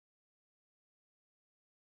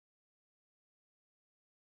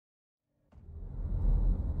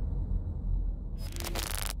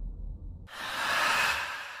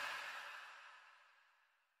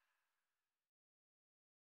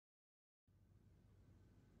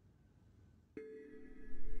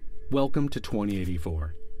Welcome to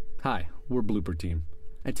 2084. Hi, we're Bloober Team,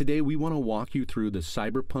 and today we want to walk you through the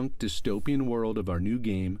cyberpunk dystopian world of our new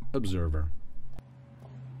game, Observer.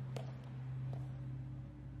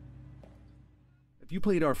 If you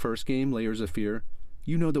played our first game, Layers of Fear,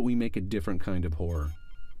 you know that we make a different kind of horror.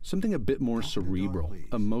 Something a bit more cerebral,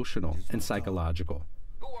 emotional, and psychological.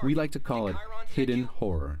 We like to call it hidden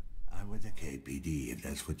horror. I'm with the KPD, if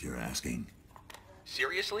that's what you're asking.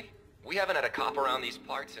 Seriously? We haven't had a cop around these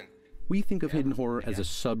parts and... We think of hidden horror as a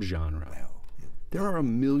subgenre. There are a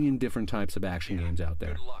million different types of action games out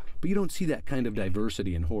there, but you don't see that kind of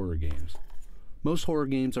diversity in horror games. Most horror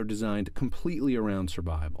games are designed completely around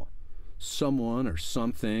survival. Someone or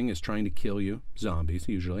something is trying to kill you, zombies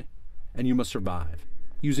usually, and you must survive,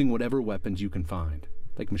 using whatever weapons you can find,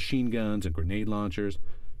 like machine guns and grenade launchers,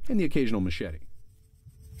 and the occasional machete.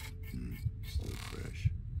 Still fresh.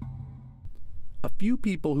 A few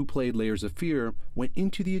people who played Layers of Fear went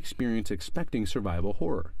into the experience expecting survival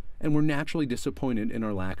horror, and were naturally disappointed in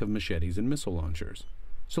our lack of machetes and missile launchers.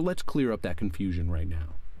 So let's clear up that confusion right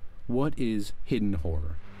now. What is hidden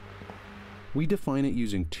horror? We define it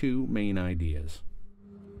using two main ideas.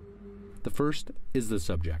 The first is the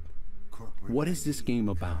subject. What is this game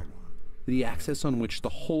about? The axis on which the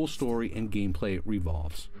whole story and gameplay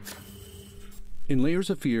revolves. In Layers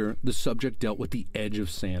of Fear, the subject dealt with the edge of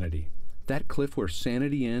sanity. That cliff where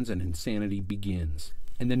sanity ends and insanity begins,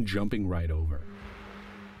 and then jumping right over.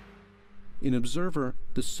 In Observer,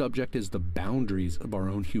 the subject is the boundaries of our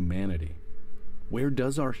own humanity. Where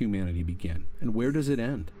does our humanity begin, and where does it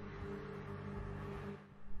end?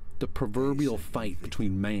 The proverbial fight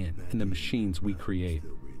between man and the machines we create.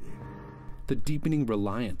 The deepening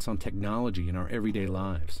reliance on technology in our everyday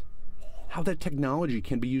lives. How that technology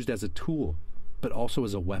can be used as a tool, but also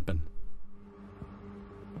as a weapon.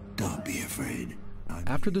 Don't be afraid.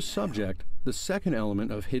 After the subject, the second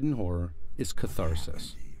element of hidden horror is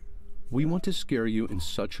catharsis. We want to scare you in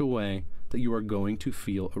such a way that you are going to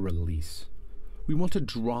feel a release. We want to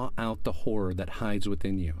draw out the horror that hides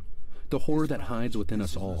within you. The horror that hides within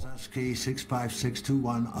us all. Lazarski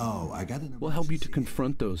 656210. I got it. We'll help you to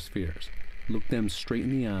confront those fears, look them straight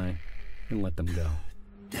in the eye, and let them go.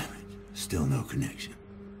 Damn it. Still no connection.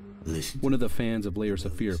 Listen. One of the fans of Layers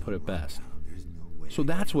of Fear put it best. So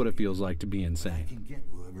that's what it feels like to be I insane. can get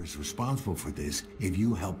whoever's responsible for this if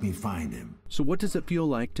you help me find him. So what does it feel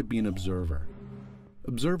like to be an observer?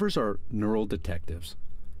 Observers are neural detectives.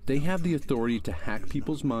 They have the authority to hack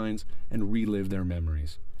people's minds and relive their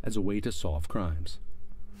memories as a way to solve crimes.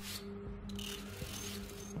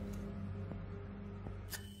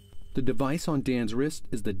 The device on Dan's wrist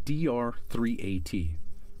is the DR3AT,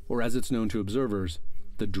 or as it's known to observers,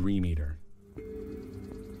 the Dream Eater.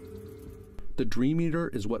 The Dream Eater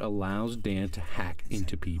is what allows Dan to hack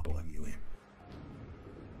into people.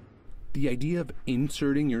 The idea of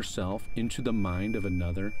inserting yourself into the mind of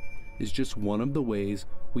another is just one of the ways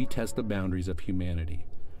we test the boundaries of humanity,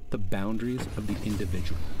 the boundaries of the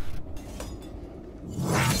individual.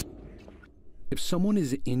 If someone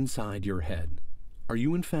is inside your head, are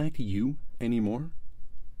you in fact you anymore?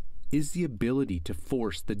 Is the ability to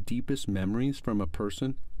force the deepest memories from a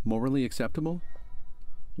person morally acceptable?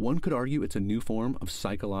 One could argue it's a new form of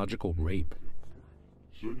psychological rape.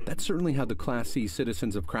 That's certainly how the Class C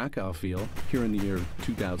citizens of Krakow feel here in the year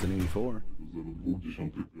 2084.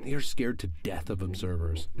 They are scared to death of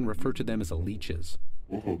observers and refer to them as leeches.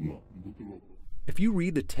 If you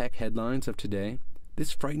read the tech headlines of today,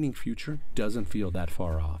 this frightening future doesn't feel that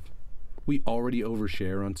far off. We already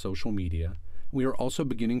overshare on social media. We are also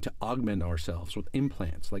beginning to augment ourselves with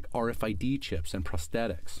implants like RFID chips and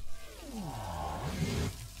prosthetics.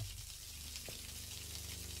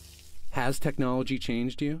 Has technology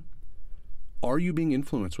changed you? Are you being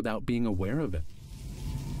influenced without being aware of it?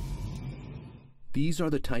 These are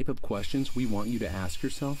the type of questions we want you to ask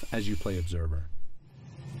yourself as you play Observer.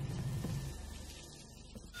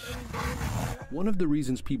 One of the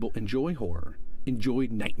reasons people enjoy horror, enjoy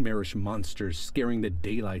nightmarish monsters scaring the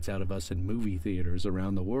daylights out of us in movie theaters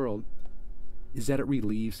around the world, is that it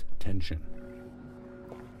relieves tension.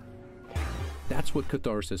 That's what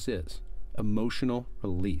catharsis is, emotional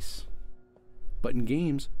release. But in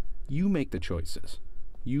games, you make the choices.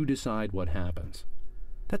 You decide what happens.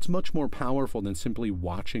 That's much more powerful than simply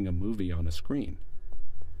watching a movie on a screen.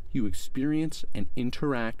 You experience and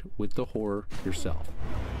interact with the horror yourself.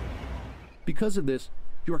 Because of this,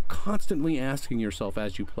 you are constantly asking yourself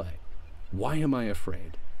as you play, why am I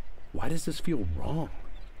afraid? Why does this feel wrong?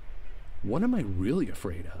 What am I really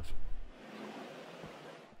afraid of?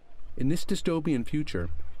 In this dystopian future,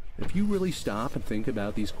 if you really stop and think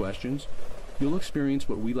about these questions, you'll experience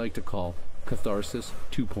what we like to call Catharsis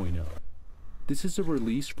 2.0. This is a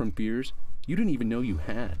release from fears you didn't even know you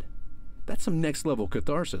had. That's some next level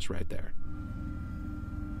catharsis right there.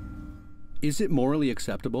 Is it morally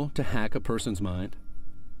acceptable to hack a person's mind?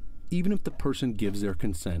 Even if the person gives their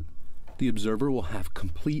consent, the observer will have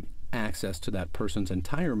complete access to that person's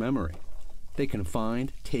entire memory. They can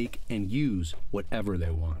find, take, and use whatever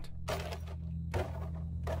they want.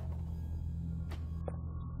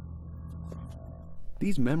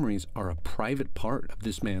 These memories are a private part of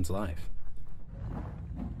this man's life.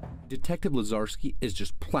 Detective Lazarski is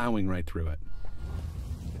just plowing right through it.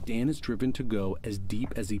 Dan is driven to go as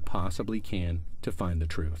deep as he possibly can to find the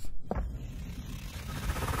truth.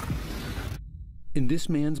 In this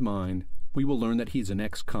man's mind, we will learn that he's an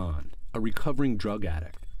ex-con, a recovering drug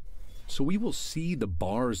addict. So we will see the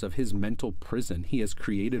bars of his mental prison he has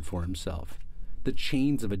created for himself, the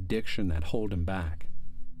chains of addiction that hold him back.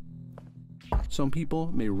 Some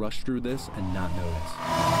people may rush through this and not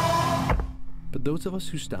notice. But those of us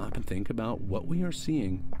who stop and think about what we are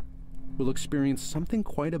seeing will experience something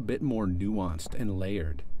quite a bit more nuanced and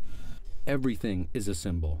layered. Everything is a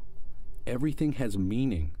symbol. Everything has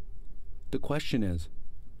meaning. The question is,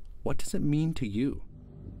 what does it mean to you?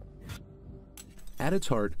 At its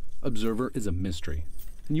heart, Observer is a mystery,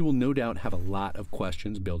 and you will no doubt have a lot of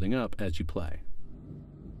questions building up as you play.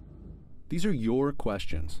 These are your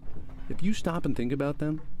questions. If you stop and think about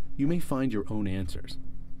them, you may find your own answers,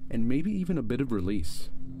 and maybe even a bit of release.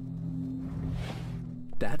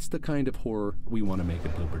 That's the kind of horror we want to make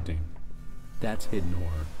at Bloober Team. That's hidden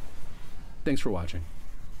horror. Thanks for watching.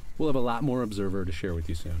 We'll have a lot more Observer to share with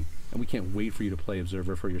you soon, and we can't wait for you to play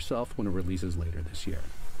Observer for yourself when it releases later this year.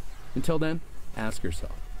 Until then, ask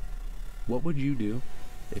yourself, what would you do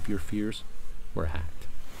if your fears were hacked?